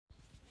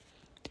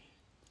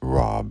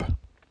Rob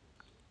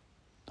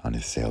on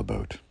his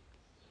sailboat.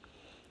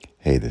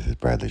 Hey, this is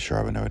Bradley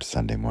Charbonneau. It's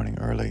Sunday morning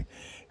early,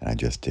 and I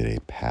just did a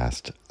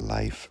past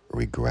life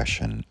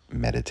regression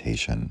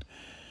meditation.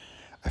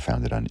 I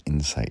found it on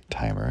Insight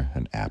Timer,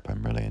 an app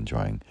I'm really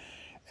enjoying,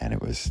 and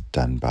it was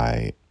done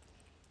by,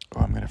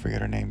 I'm going to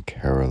forget her name,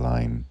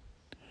 Caroline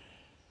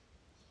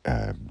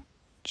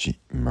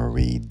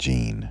Marie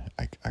Jean.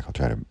 I'll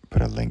try to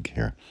put a link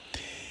here.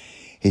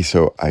 Hey,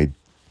 so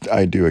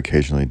I do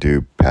occasionally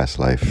do past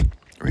life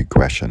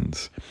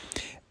regressions.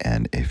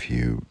 And if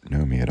you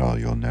know me at all,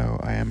 you'll know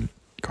I am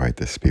quite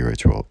the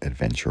spiritual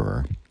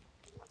adventurer.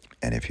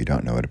 And if you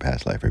don't know what a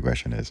past life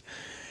regression is,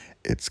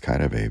 it's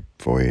kind of a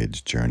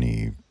voyage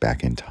journey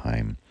back in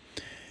time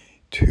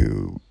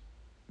to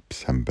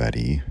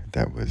somebody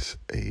that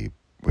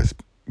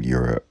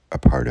you're a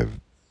part of,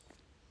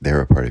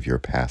 they're a part of your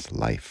past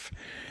life.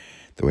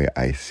 The way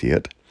I see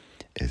it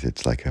is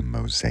it's like a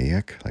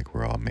mosaic, like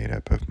we're all made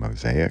up of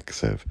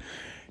mosaics of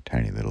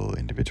tiny little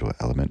individual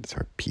elements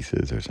or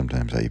pieces, or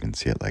sometimes I even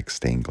see it like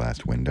stained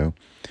glass window.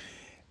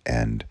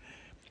 And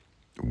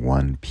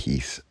one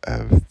piece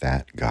of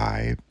that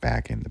guy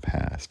back in the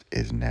past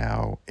is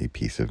now a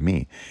piece of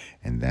me.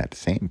 And that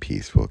same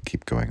piece will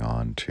keep going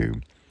on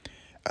to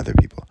other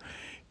people.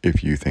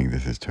 If you think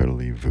this is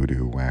totally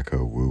voodoo,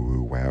 wacko,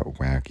 woo-woo,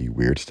 wacky,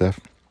 weird stuff,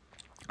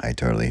 I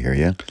totally hear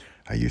you.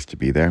 I used to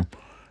be there.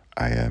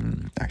 I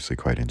actually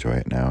quite enjoy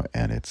it now,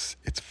 and it's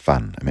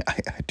fun. I mean,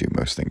 I do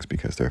most things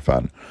because they're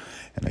fun,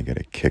 and I get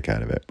a kick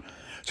out of it.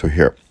 So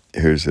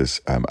here's this.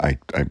 I'm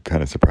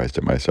kind of surprised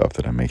at myself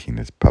that I'm making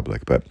this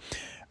public, but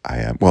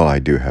I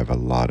do have a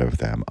lot of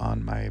them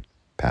on my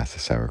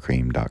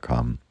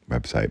passthesourcream.com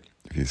website.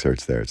 If you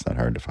search there, it's not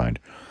hard to find.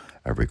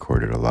 I've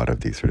recorded a lot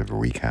of these sort of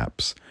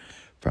recaps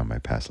from my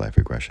past life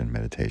regression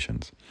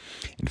meditations.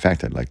 In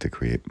fact, I'd like to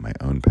create my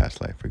own past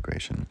life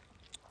regression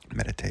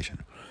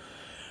meditation.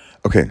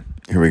 Okay,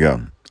 here we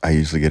go. I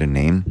usually get a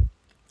name.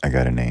 I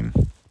got a name.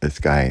 This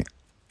guy,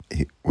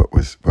 what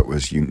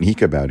was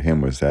unique about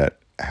him was that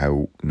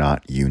how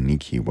not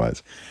unique he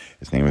was.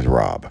 His name was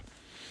Rob,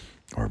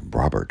 or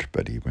Robert,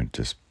 but he went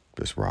just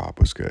Rob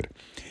was good.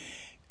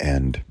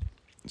 And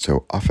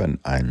so often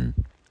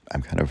I'm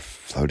kind of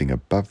floating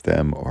above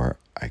them, or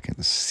I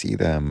can see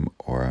them,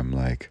 or I'm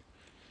like,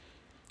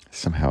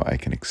 somehow I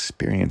can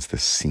experience the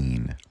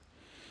scene,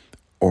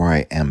 or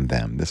I am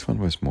them. This one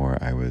was more,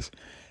 I was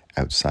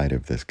outside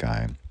of this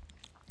guy,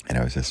 and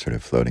I was just sort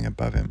of floating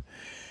above him.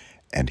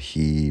 And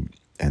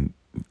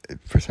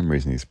for some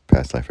reason, these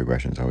past life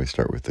regressions always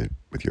start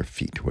with your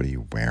feet. What are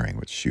you wearing?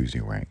 What shoes are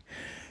you wearing?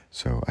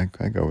 So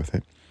I go with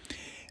it.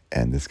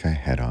 And this guy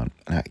had on,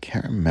 and I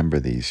can't remember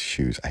these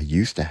shoes. I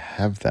used to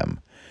have them,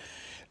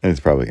 and it's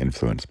probably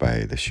influenced by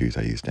the shoes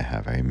I used to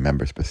have. I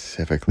remember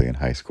specifically in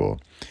high school,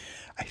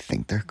 I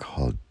think they're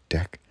called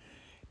deck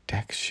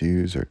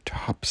shoes or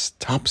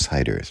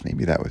topsiders.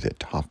 Maybe that was it,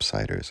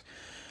 topsiders.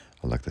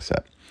 I'll look this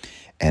up.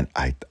 And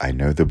I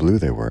know the blue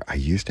they were. I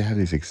used to have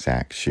these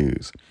exact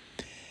shoes.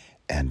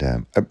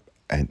 And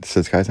so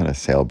this guy's on a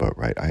sailboat,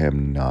 right? I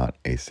am not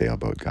a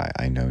sailboat guy.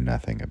 I know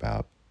nothing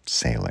about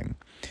sailing.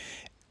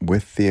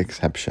 With the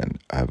exception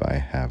of I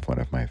have one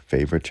of my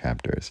favorite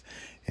chapters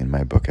in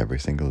my book every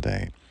single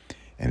day.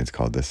 And it's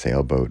called The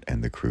Sailboat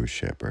and the Cruise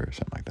Ship or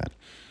something like that.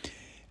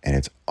 And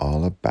it's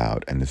all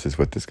about, and this is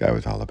what this guy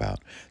was all about.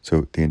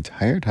 So the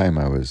entire time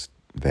I was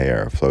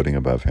there, floating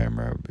above him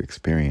or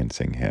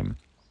experiencing him,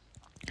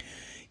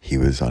 he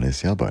was on his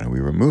sailboat and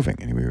we were moving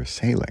and we were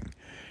sailing.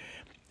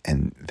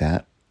 And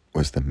that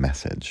was the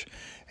message.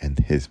 And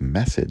his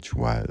message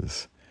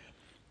was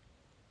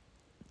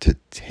to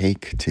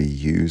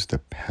use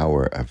the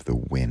power of the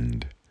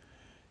wind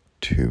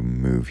to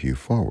move you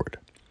forward.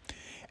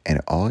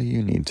 And all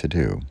you need to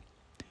do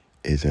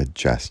is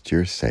adjust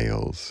your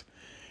sails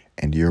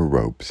and your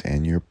ropes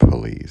and your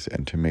pulleys,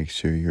 and to make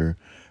sure your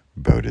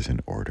boat is in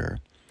order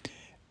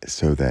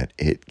so that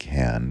it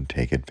can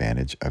take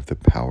advantage of the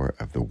power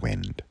of the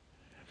wind.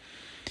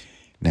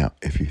 Now,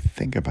 if you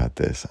think about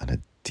this on a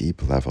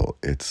deep level,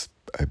 it's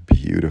a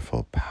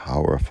beautiful,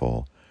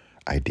 powerful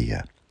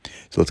idea.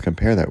 So let's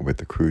compare that with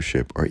the cruise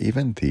ship, or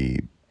even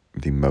the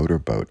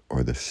motorboat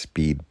or the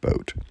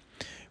speedboat,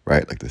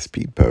 right? Like the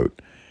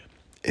speedboat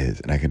is,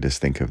 and I can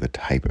just think of the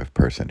type of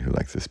person who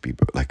likes a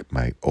speedboat. Like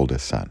my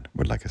oldest son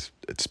would like a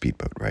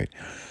speedboat, right?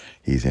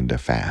 He's into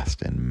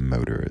fast and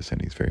motors,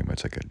 and he's very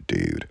much like a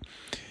dude.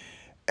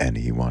 And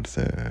he wants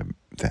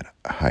that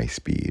high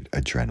speed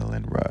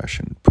adrenaline rush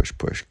and push,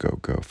 go,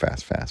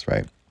 fast,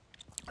 right?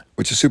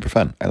 Which is super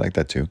fun. I like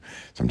that too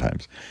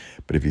sometimes.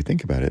 But if you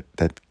think about it,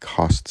 that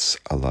costs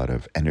a lot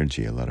of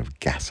energy, a lot of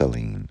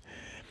gasoline,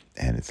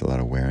 and it's a lot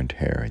of wear and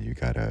tear, and you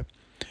got to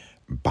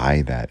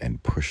buy that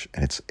and push.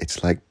 And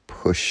it's like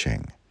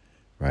pushing,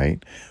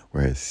 right?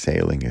 Whereas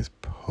sailing is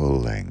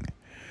pulling.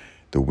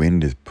 The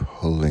wind is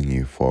pulling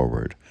you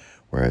forward.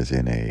 Whereas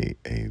in a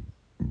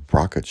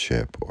rocket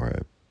ship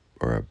or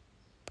a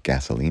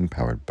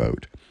gasoline-powered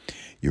boat,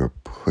 you're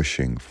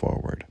pushing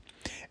forward.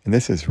 And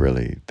this is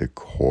really the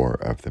core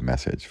of the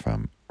message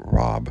from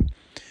Rob,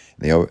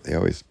 They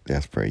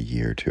asked for a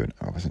year too, and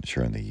I wasn't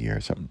sure on the year.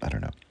 Something, I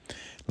don't know.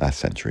 Last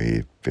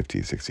century,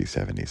 50s, 60s,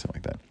 70s,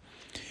 something like that.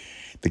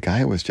 The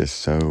guy was just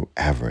so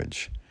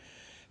average,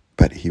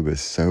 but he was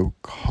so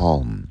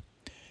calm,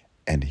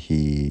 and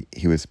he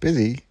was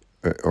busy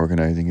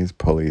organizing his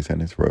pulleys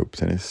and his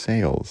ropes and his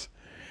sails,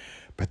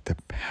 but the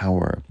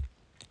power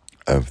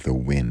of the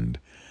wind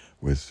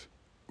was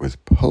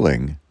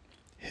pulling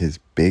his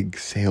big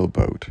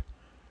sailboat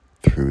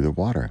through the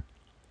water,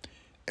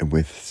 and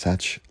with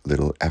such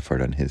little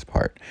effort on his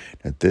part.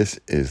 Now, this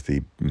is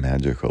the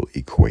magical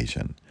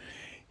equation.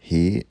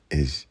 He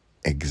is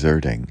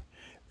exerting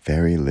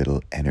very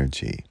little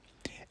energy,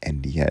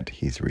 and yet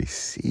he's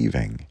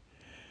receiving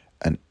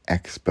an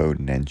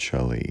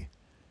exponentially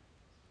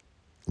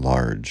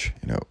large,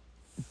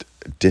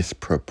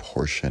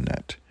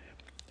 disproportionate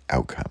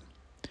outcome,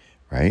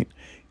 right?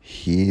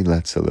 He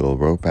lets a little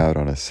rope out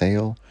on a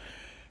sail,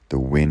 the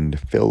wind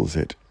fills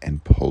it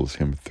and pulls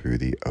him through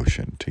the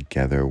ocean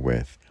together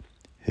with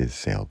his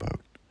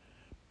sailboat,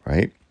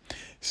 right?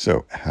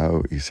 So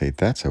how you say,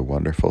 that's a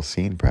wonderful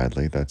scene,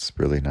 Bradley. That's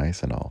really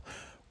nice and all.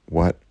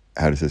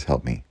 How does this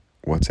help me?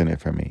 What's in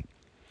it for me?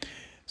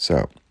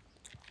 So,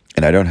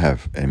 and I don't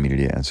have an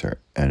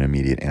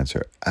immediate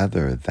answer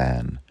other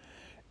than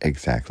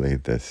exactly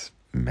this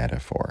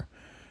metaphor.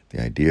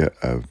 The idea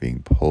of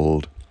being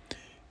pulled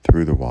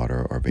through the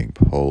water or being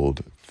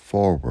pulled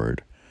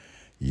forward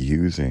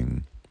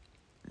using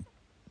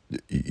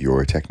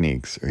your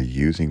techniques or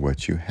using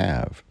what you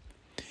have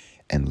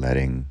and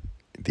letting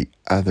the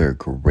other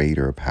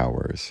greater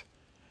powers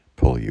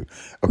pull you.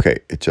 Okay,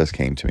 it just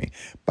came to me.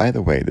 By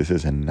the way, this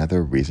is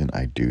another reason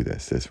I do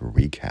this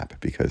recap,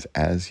 because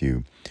as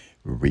you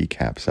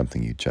recap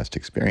something you just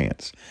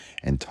experienced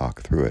and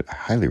talk through it, I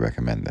highly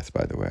recommend this,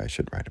 by the way. I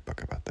should write a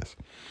book about this.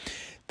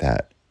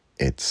 That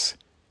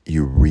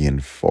you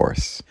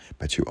reinforce,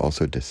 but you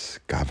also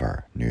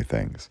discover new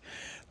things.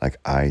 Like,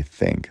 I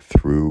think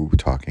through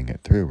talking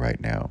it through right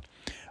now,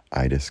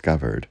 I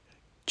discovered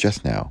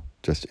just now,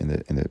 just in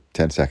the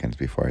 10 seconds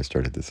before I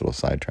started this little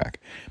sidetrack,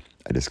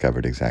 I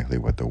discovered exactly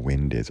what the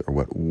wind is, or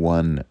what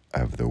one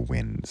of the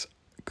winds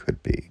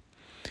could be.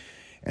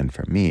 And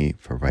for me,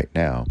 for right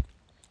now,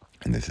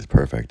 and this is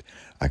perfect,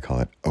 I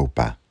call it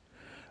Opa.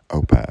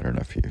 Opa, I don't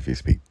know if you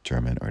speak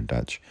German or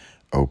Dutch.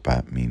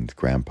 Opa means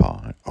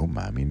grandpa, and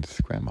Oma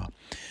means grandma.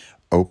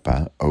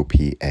 Opa,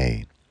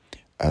 O-P-A,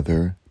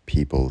 other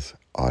people's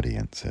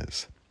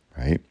audiences,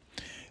 right?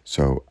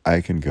 So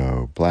I can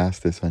go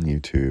blast this on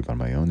YouTube, on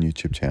my own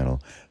YouTube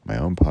channel, my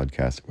own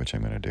podcast, which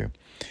I'm going to do.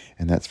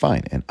 And that's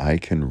fine. And I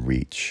can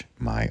reach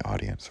my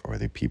audience or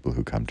the people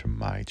who come to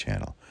my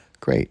channel.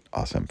 Great,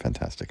 awesome,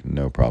 fantastic.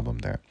 No problem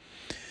there.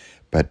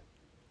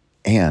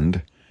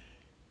 And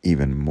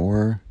even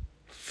more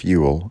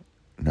even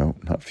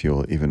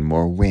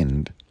more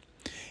wind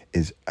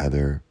is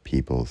other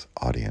people's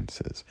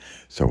audiences.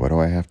 So what do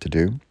I have to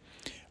do?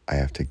 I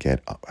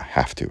don't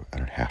have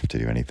to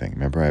do anything.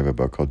 Remember, I have a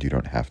book called You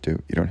Don't Have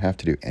To. You don't have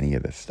to do any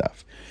of this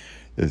stuff.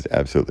 This is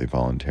absolutely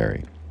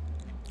voluntary.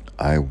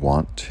 I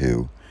want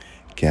to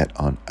get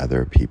on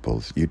other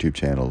people's YouTube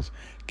channels,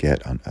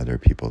 get on other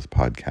people's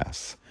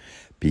podcasts,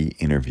 be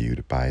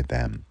interviewed by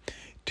them,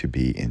 to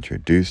be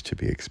introduced, to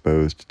be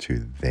exposed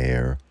to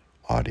their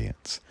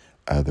audience,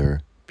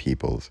 other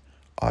people's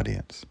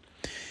audience.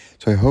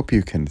 So I hope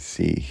you can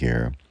see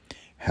here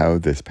how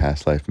this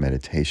past life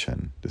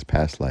meditation, this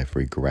past life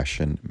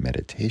regression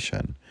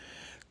meditation,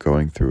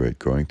 going through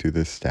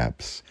the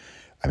steps.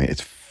 I mean,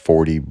 it's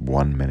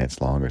 41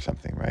 minutes long or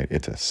something, right?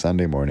 It's a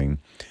Sunday morning.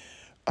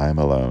 I'm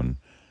alone.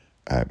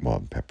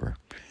 Pepper.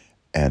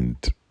 And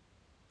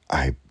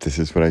this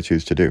is what I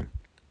choose to do.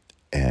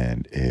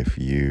 And if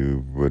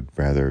you would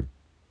rather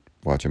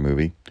watch a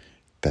movie,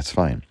 that's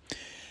fine.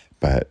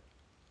 But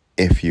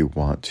if you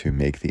want to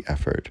make the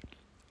effort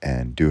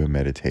and do a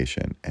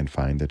meditation and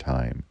find the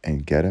time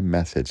and get a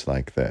message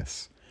like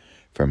this,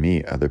 for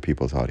me, other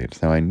people's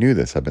audience. Now, I knew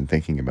this. I've been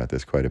thinking about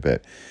this quite a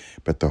bit.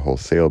 But the whole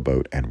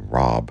sailboat and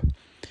Rob,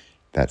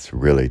 that's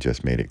really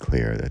just made it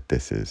clear that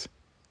this is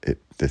it.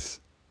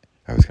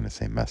 I was going to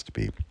say must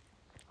be.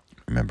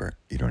 Remember,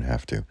 you don't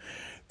have to.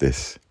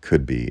 This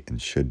could be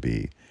and should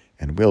be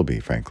and will be,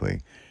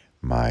 frankly,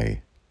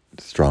 my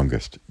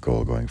strongest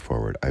goal going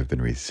forward. I've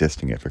been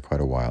resisting it for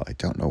quite a while. I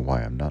don't know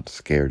why. I'm not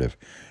scared of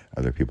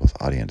other people's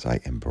audience. I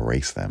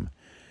embrace them.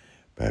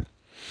 But,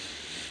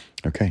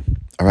 okay.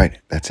 All right.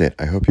 That's it.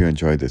 I hope you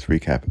enjoyed this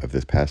recap of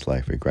this past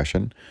life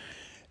regression.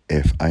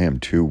 If I am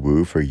too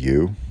woo for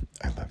you,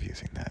 I love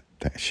using that.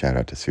 Shout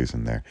out to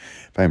Susan there.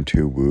 If I am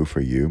too woo for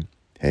you,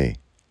 hey,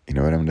 you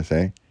know what I'm going to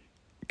say?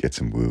 Get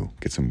some woo.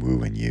 Get some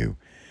woo in you.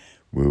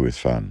 Woo is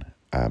fun.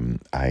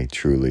 I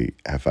truly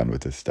have fun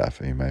with this stuff.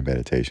 I mean, my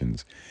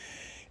meditations,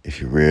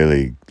 if you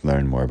really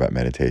learn more about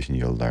meditation,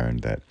 you'll learn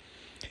that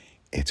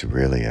it's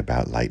really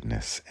about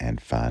lightness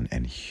and fun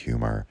and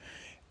humor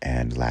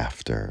and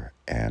laughter.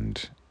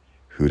 And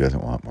who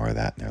doesn't want more of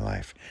that in their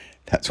life?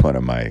 That's one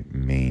of my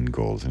main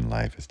goals in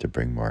life, is to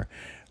bring more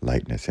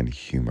lightness and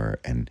humor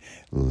and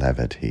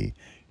levity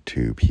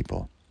to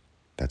people.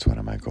 That's one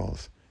of my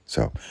goals.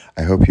 So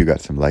I hope you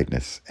got some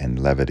lightness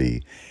and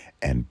levity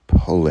and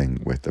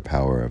pulling with the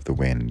power of the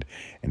wind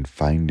and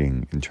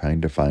finding and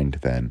trying to find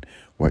then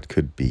what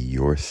could be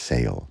your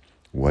sail.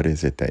 What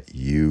is it that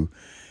you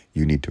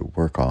need to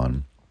work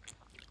on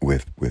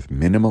with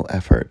minimal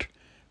effort,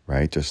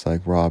 right? Just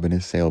like Rob in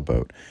his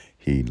sailboat.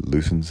 He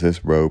loosens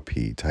this rope,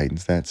 he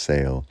tightens that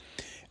sail,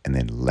 and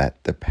then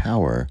let the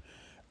power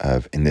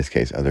of, in this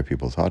case, other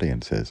people's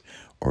audiences,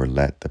 or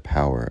let the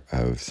power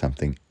of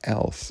something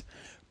else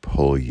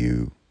pull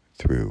you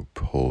through,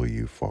 pull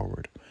you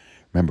forward.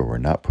 Remember, we're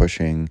not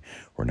pushing,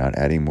 we're not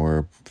adding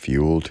more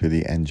fuel to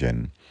the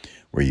engine.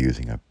 We're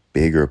using a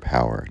bigger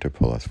power to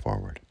pull us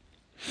forward.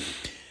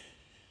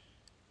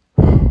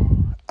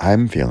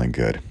 I'm feeling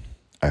good.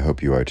 I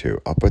hope you are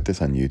too. I'll put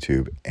this on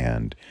YouTube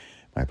and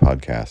my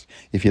podcast.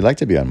 If you'd like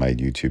to be on my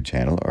YouTube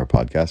channel or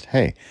podcast,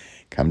 hey,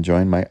 come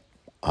join my...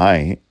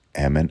 I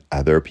am an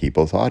other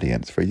people's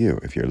audience for you.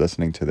 If you're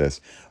listening to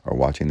this or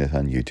watching this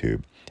on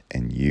YouTube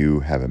and you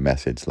have a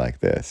message like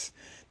this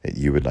that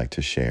you would like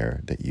to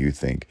share, that you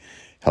think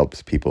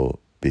helps people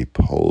be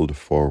pulled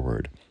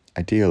forward,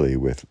 ideally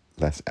with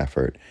less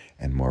effort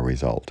and more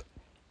result,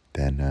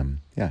 then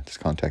just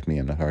contact me.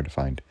 I'm not hard to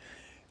find.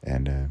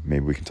 And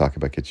maybe we can talk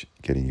about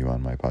getting you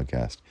on my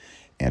podcast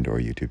and or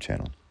YouTube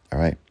channel. All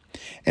right.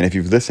 And if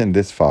you've listened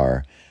this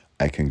far,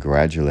 I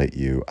congratulate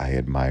you. I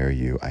admire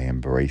you. I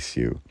embrace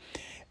you.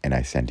 And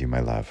I send you my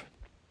love.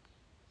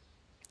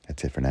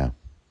 That's it for now.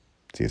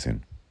 See you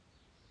soon.